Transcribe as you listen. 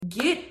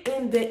Get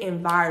in the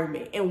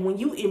environment. And when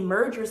you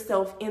immerse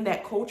yourself in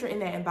that culture, in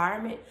that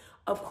environment,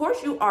 of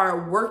course you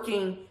are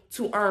working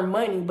to earn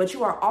money, but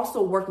you are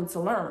also working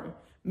to learn.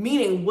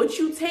 Meaning what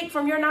you take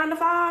from your 9 to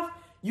 5,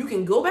 you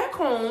can go back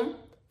home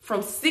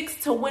from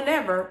 6 to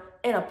whenever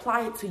and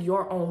apply it to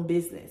your own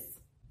business.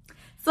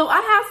 So I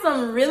have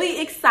some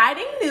really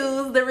exciting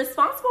news. The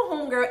Responsible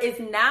Homegirl is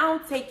now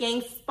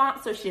taking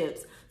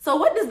sponsorships. So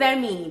what does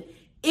that mean?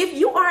 If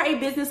you are a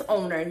business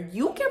owner,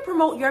 you can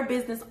promote your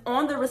business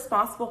on the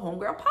Responsible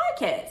Homegirl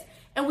podcast.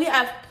 And we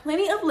have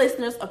plenty of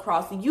listeners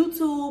across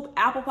YouTube,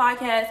 Apple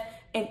Podcasts,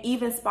 and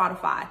even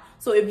Spotify.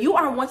 So if you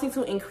are wanting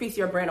to increase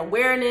your brand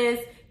awareness,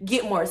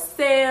 get more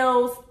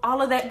sales,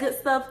 all of that good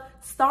stuff,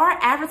 start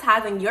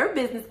advertising your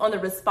business on the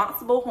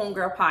Responsible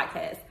Homegirl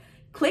podcast.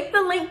 Click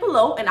the link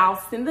below and I'll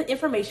send the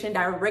information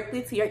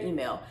directly to your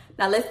email.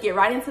 Now let's get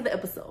right into the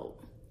episode.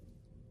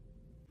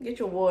 Get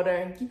your water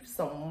and keep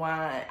some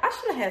wine. I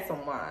should have had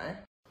some wine.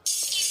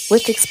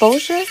 With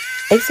exposure,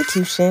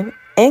 execution,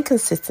 and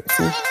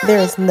consistency, there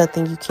is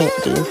nothing you can't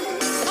do.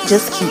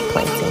 Just keep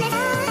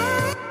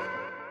planting.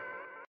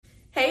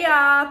 Hey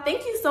y'all,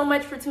 thank you so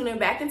much for tuning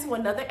back into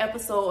another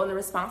episode on the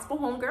Responsible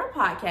Homegirl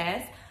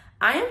podcast.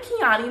 I am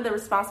Kiani, the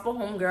Responsible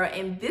Homegirl,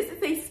 and this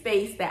is a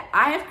space that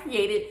I have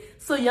created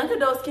so young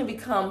adults can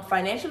become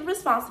financially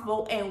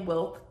responsible and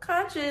wealth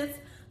conscious.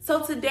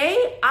 So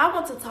today, I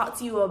want to talk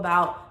to you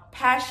about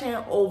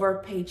passion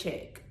over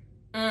paycheck.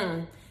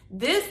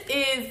 This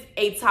is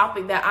a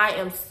topic that I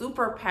am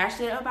super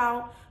passionate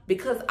about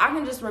because I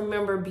can just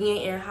remember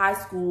being in high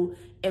school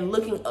and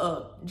looking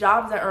up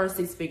jobs that earn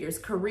 6 figures,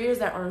 careers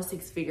that earn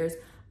 6 figures.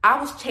 I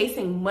was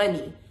chasing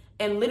money,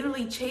 and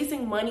literally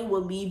chasing money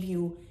will leave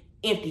you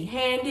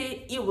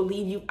empty-handed. It will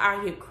leave you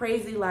out here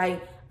crazy.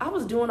 Like, I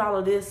was doing all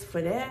of this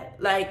for that.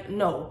 Like,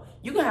 no,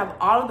 you can have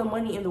all of the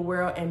money in the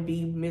world and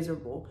be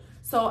miserable.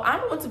 So I'm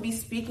going to be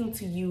speaking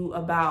to you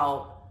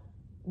about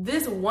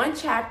this one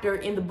chapter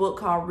in the book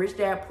called Rich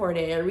Dad, Poor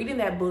Dad. Reading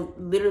that book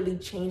literally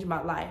changed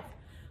my life.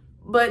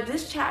 But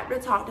this chapter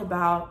talked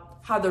about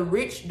how the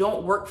rich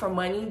don't work for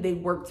money, they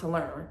work to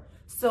learn.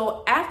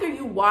 So after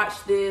you watch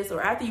this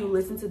or after you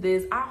listen to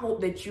this, I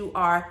hope that you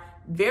are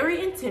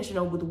very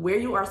intentional with where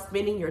you are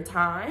spending your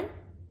time,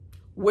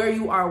 where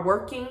you are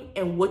working,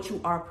 and what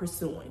you are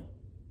pursuing.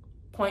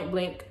 Point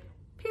blank,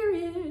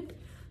 period.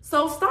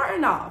 So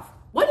starting off,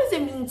 what does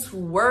it mean to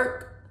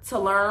work to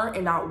learn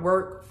and not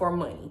work for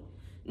money?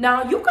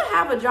 Now, you could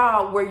have a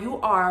job where you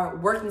are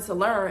working to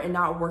learn and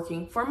not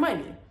working for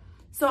money.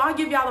 So I'll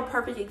give y'all a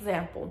perfect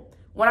example.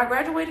 When I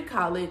graduated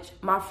college,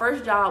 my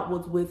first job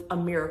was with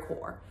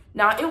AmeriCorps.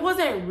 Now, it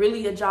wasn't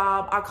really a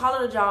job. I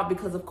call it a job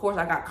because, of course,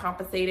 I got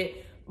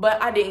compensated,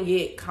 but I didn't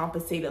get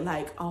compensated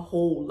like a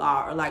whole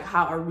lot or like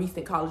how a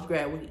recent college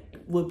grad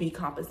would be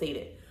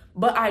compensated.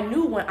 But I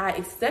knew when I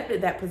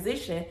accepted that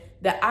position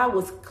that I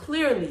was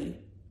clearly,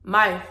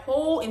 my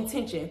whole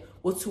intention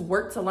was to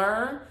work to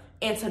learn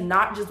and to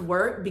not just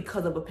work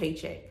because of a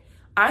paycheck.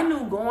 I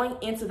knew going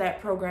into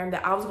that program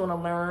that I was going to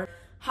learn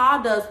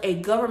how does a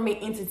government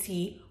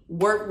entity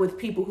work with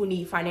people who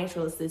need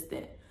financial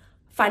assistance?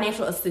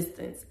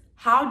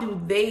 How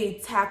do they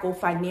tackle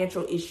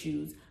financial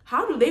issues?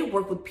 How do they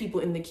work with people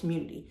in the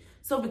community?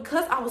 So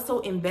because I was so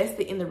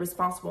invested in the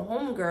Responsible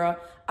Homegirl,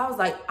 I was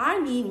like, I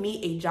need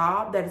me a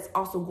job that is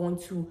also going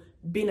to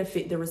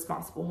benefit the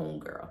Responsible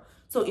Homegirl.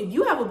 So if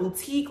you have a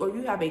boutique or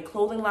you have a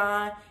clothing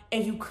line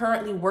and you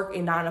currently work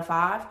a 9 to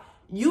 5,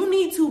 you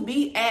need to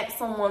be at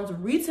someone's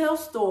retail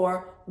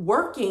store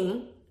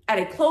working at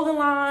a clothing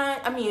line,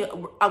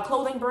 a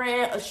clothing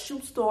brand, a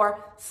shoe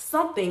store,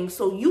 something,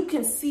 so you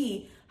can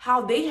see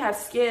how they have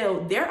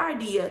scaled their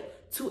idea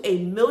to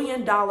 $1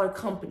 million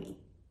company.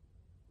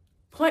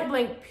 Point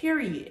blank,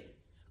 period.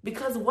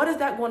 Because what is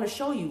that going to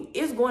show you?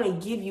 It's going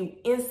to give you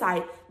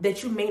insight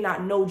that you may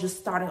not know just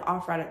starting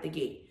off right at the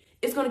gate.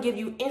 It's going to give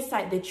you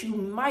insight that you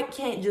might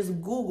can't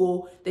just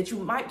Google, that you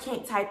might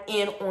can't type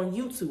in on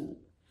YouTube.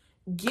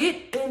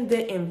 Get in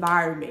the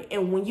environment.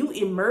 And when you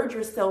immerse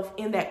yourself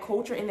in that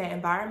culture, in that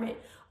environment,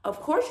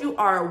 of course you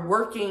are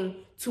working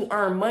to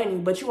earn money,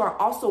 but you are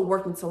also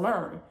working to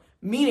learn.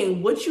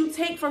 Meaning what you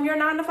take from your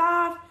 9 to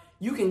 5,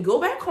 you can go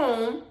back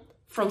home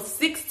from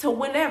 6 to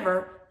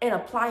whenever and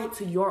apply it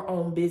to your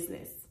own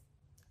business.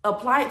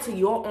 Apply it to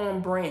your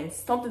own brand,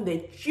 something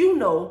that you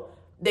know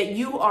that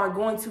you are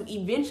going to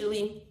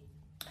eventually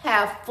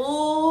have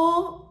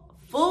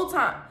full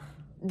time,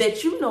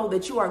 that you know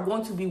that you are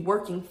going to be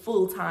working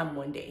full time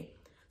one day.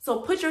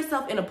 So put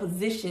yourself in a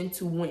position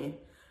to win.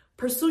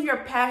 Pursue your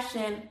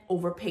passion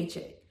over a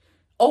paycheck.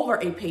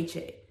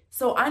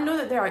 So I know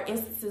that there are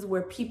instances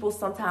where people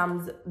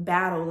sometimes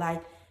battle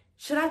like,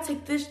 should I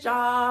take this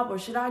job or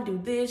should I do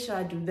this? Should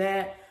I do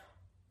that?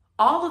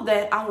 All of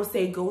that, I would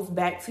say, goes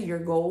back to your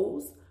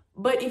goals.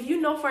 But if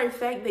you know for a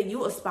fact that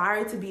you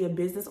aspire to be a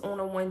business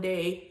owner one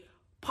day,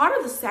 part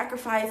of the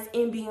sacrifice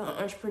in being an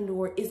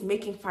entrepreneur is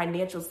making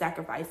financial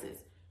sacrifices.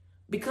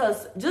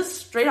 Because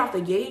just straight off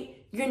the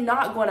gate, you're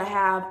not going to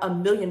have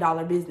 $1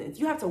 million business.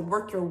 You have to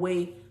work your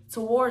way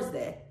towards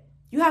that.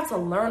 You have to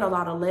learn a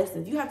lot of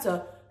lessons. You have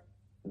to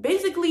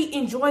Basically,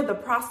 enjoy the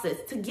process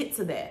to get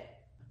to that.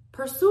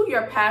 Pursue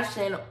your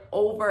passion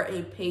over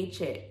a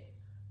paycheck.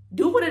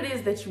 Do what it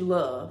is that you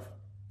love,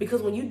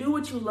 because when you do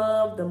what you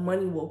love, the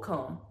money will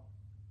come.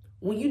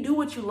 When you do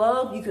what you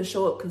love, you can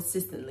show up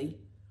consistently.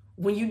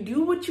 When you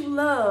do what you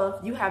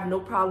love, you have no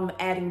problem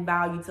adding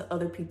value to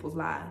other people's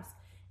lives.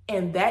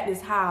 And that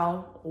is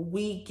how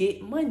we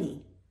get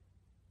money.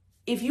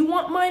 If you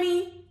want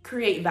money,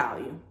 create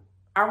value.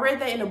 I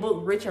read that in the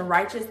book Rich and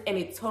Righteous, and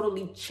it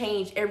totally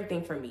changed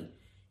everything for me.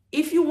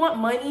 If you want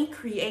money,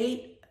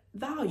 create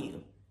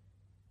value.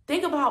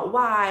 Think about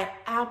why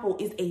Apple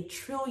is a $1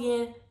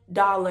 trillion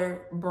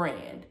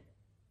brand.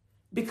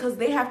 Because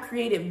they have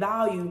created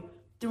value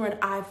through an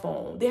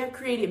iPhone. They have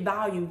created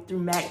value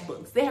through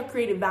MacBooks. They have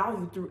created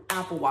value through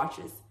Apple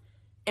Watches.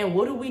 And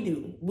what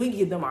do? We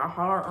give them our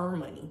hard-earned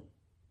money.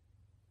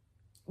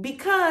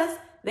 Because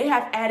they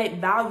have added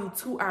value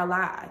to our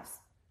lives.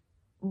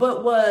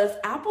 But was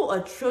Apple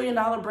a $1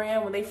 trillion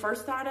brand when they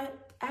first started?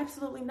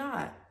 Absolutely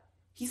not.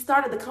 He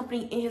started the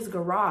company in his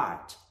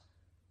garage.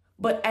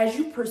 But as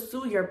you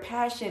pursue your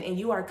passion and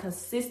you are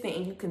consistent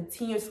and you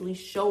continuously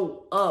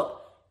show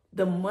up,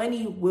 the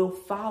money will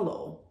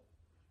follow.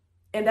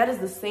 And that is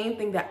the same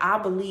thing that I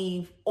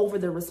believe over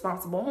the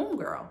responsible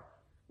homegirl.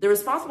 The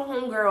responsible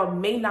homegirl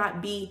may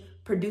not be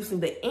producing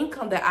the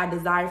income that I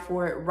desire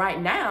for it right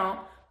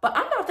now, but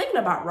I'm not thinking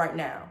about right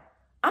now.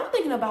 I'm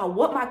thinking about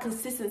what my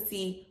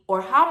consistency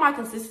or how my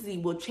consistency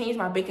will change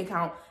my bank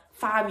account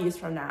 5 years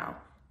from now,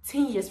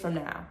 10 years from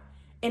now.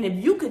 And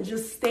if you could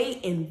just stay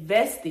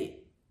invested,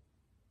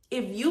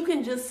 it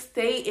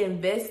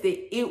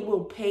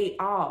will pay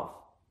off.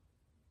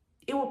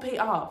 It will pay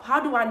off. How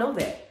do I know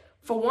that?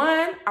 For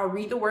one, I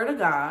read the word of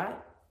God,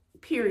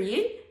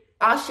 period.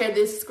 I'll share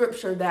this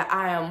scripture that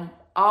I am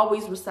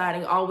always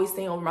reciting, always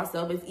saying over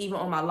myself. It's even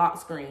on my lock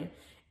screen.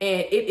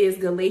 And it is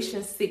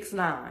Galatians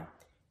 6:9.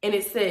 And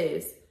it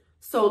says,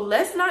 "So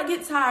let's not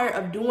get tired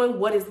of doing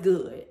what is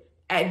good.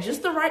 At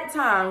just the right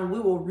time, we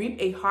will reap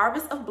a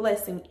harvest of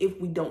blessing if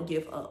we don't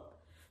give up."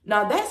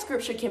 Now, that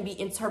scripture can be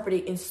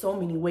interpreted in so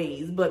many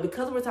ways, but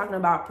because we're talking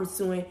about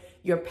pursuing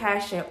your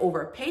passion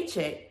over a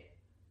paycheck,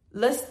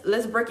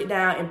 let's break it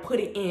down and put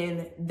it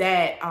in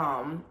that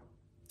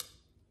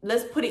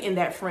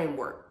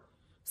framework.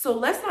 So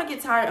let's not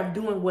get tired of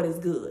doing what is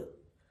good.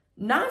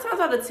 9 times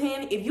out of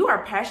 10, if you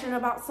are passionate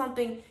about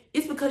something,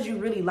 it's because you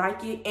really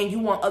like it and you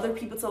want other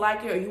people to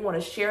like it, or you want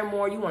to share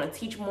more, you want to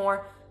teach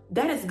more.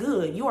 That is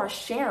good. You are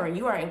sharing,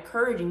 you are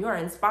encouraging, you are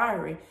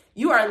inspiring.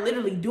 You are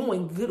literally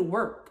doing good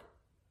work.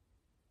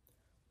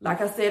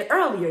 Like I said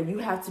earlier, you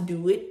have to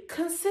do it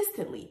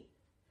consistently.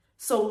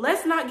 So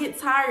let's not get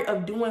tired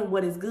of doing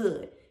what is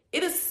good.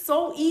 It is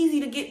so easy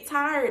to get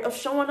tired of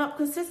showing up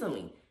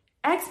consistently.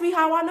 Ask me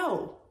how I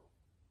know.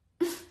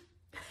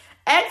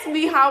 Ask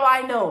me how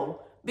I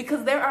know.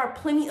 Because there are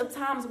plenty of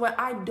times where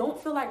I don't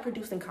feel like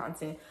producing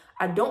content.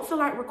 I don't feel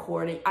like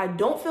recording. I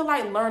don't feel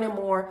like learning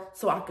more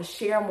so I could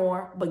share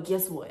more. But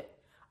guess what?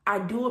 I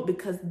do it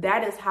because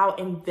that is how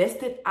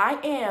invested I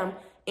am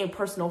in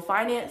personal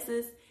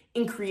finances,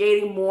 in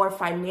creating more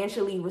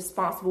financially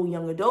responsible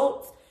young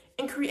adults,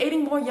 and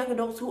creating more young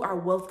adults who are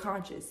wealth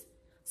conscious.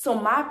 So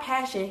my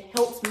passion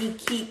helps me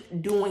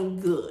keep doing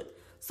good.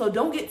 So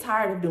don't get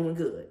tired of doing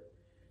good.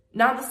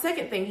 Now, the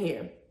second thing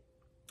here,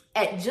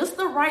 at just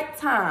the right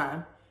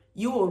time,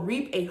 you will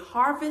reap a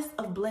harvest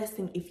of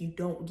blessing if you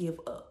don't give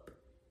up.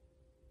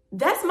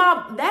 That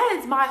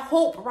is my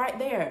hope right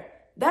there.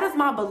 That is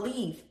my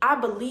belief. I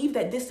believe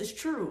that this is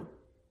true.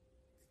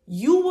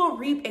 You will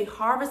reap a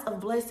harvest of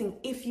blessing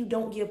if you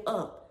don't give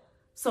up.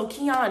 So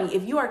Kiani,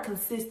 if you are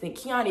consistent,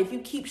 Kiani, if you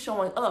keep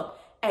showing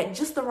up at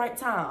just the right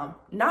time,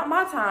 not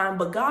my time,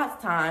 but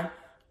God's time,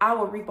 I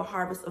will reap a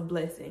harvest of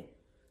blessing.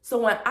 So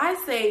when I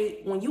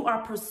say, when you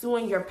are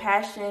pursuing your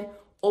passion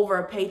over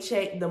a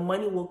paycheck, the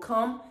money will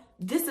come,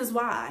 this is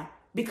why.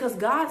 Because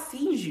God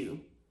sees you.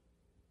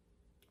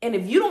 And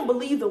if you don't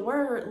believe the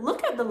word,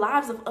 look at the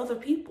lives of other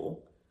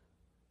people.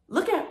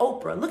 Look at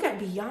Oprah. Look at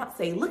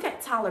Beyonce. Look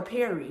at Tyler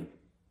Perry.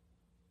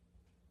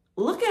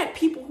 Look at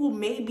people who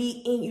may be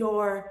in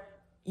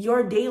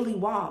your daily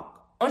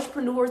walk.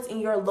 Entrepreneurs in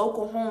your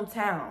local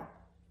hometown.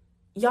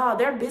 Y'all,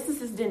 their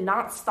businesses did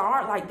not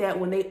start like that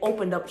when they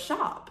opened up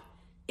shop.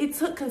 It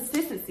took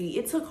consistency.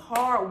 It took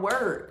hard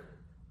work.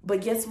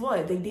 But guess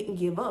what? They didn't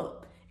give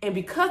up. And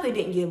because they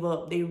didn't give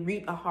up, they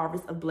reap a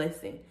harvest of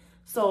blessing.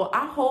 So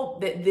I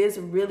hope that this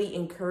really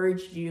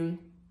encouraged you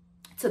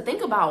to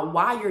think about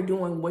why you're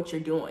doing what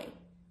you're doing.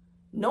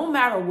 No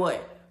matter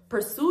what,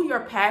 pursue your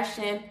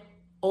passion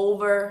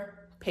over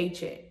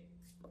paycheck.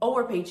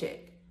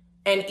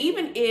 And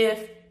even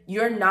if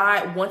you're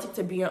not wanting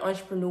to be an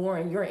entrepreneur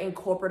and you're in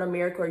corporate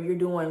America or you're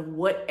doing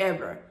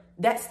whatever,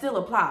 that still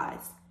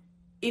applies.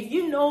 If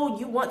you know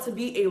you want to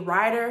be a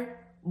writer,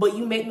 but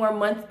you make more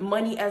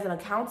money as an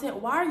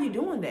accountant, why are you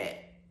doing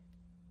that?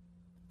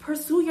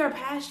 Pursue your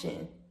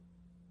passion.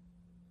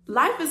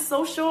 Life is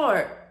so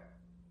short.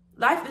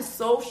 Life is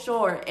so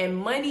short, and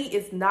money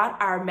is not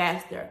our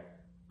master.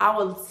 I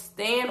will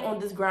stand on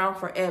this ground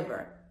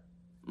forever.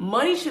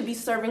 Money should be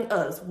serving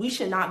us. We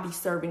should not be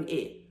serving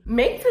it.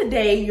 Make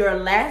today your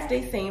last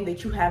day saying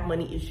that you have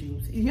money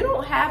issues. You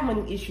don't have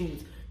money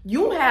issues.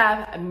 You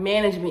have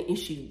management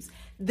issues.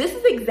 This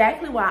is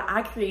exactly why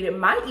I created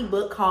my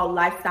ebook called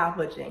Lifestyle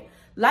Budgeting.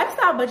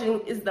 Lifestyle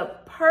budgeting is the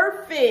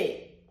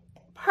perfect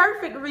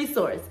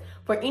resource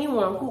for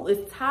anyone who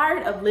is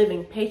tired of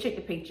living paycheck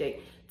to paycheck,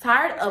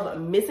 tired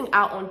of missing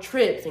out on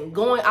trips and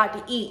going out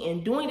to eat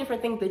and doing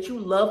different things that you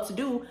love to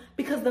do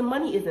because the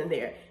money isn't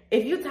there.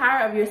 If you're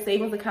tired of your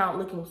savings account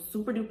looking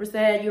super duper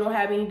sad, you don't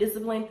have any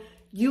discipline,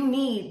 you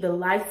need the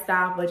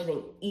Lifestyle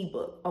Budgeting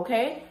ebook,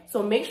 okay?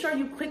 So make sure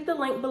you click the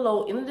link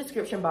below in the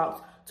description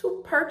box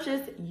to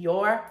purchase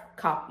your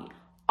copy.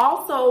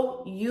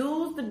 Also,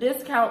 use the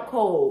discount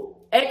code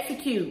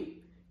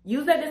EXECUTE.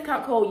 Use that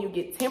discount code, you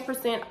get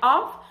 10%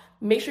 off.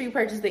 Make sure you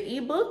purchase the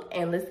ebook,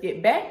 and let's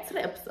get back to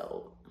the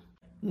episode.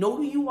 Know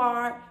who you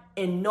are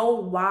and know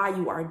why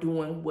you are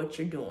doing what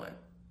you're doing.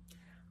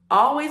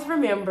 Always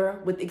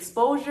remember, with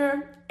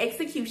exposure,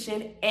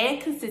 execution,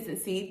 and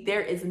consistency,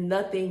 there is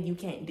nothing you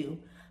can't do.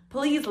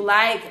 Please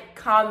like,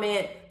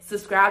 comment,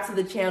 subscribe to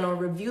the channel,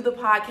 review the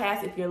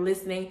podcast if you're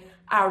listening.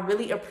 I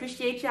really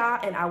appreciate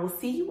y'all, and I will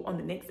see you on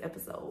the next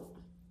episode.